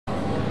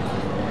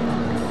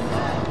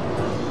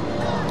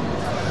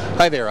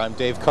Hi there, I'm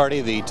Dave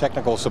Carty, the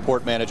Technical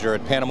Support Manager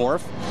at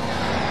Panamorph.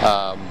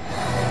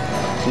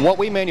 What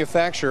we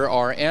manufacture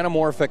are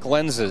anamorphic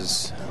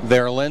lenses.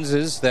 They're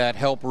lenses that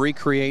help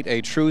recreate a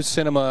true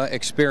cinema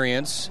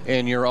experience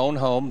in your own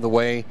home, the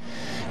way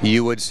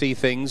you would see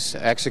things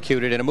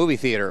executed in a movie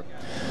theater.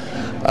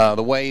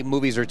 The way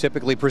movies are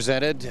typically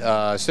presented,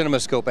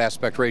 CinemaScope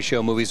aspect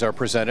ratio movies are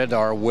presented,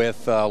 are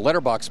with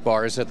letterbox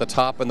bars at the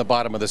top and the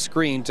bottom of the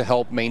screen to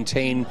help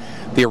maintain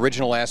the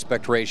original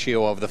aspect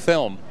ratio of the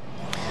film.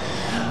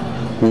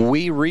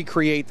 We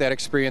recreate that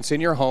experience in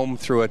your home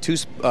through a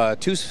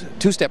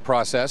two-step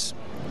process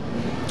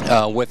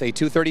with a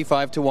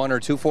 235:1 or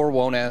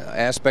 2:1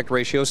 aspect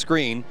ratio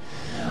screen,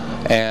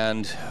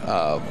 and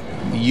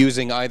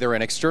using either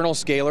an external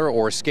scaler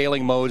or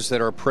scaling modes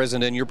that are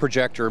present in your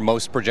projector.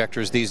 Most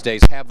projectors these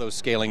days have those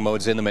scaling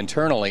modes in them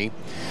internally.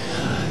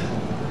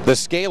 The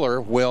scaler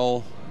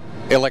will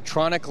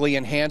electronically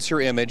enhance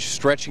your image,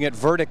 stretching it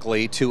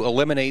vertically to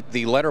eliminate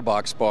the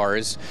letterbox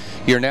bars.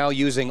 You're now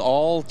using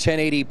all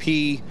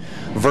 1080p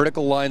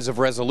vertical lines of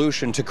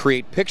resolution to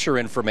create picture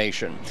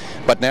information,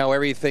 but now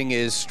everything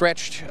is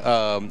stretched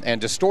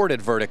and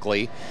distorted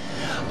vertically.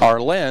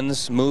 Our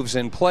lens moves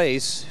in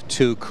place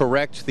to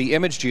correct the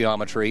image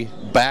geometry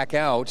back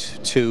out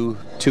to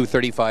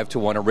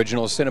 235:1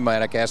 original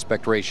cinematic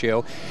aspect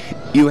ratio.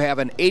 You have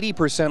an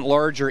 80%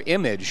 larger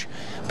image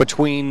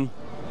between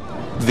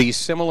the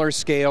similar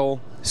scale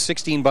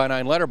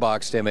 16:9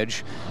 letterboxed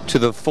image to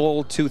the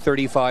full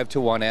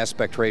 235:1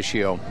 aspect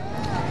ratio.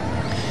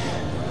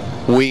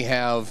 We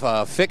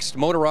have fixed,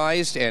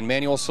 motorized, and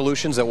manual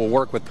solutions that will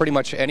work with pretty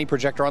much any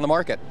projector on the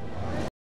market.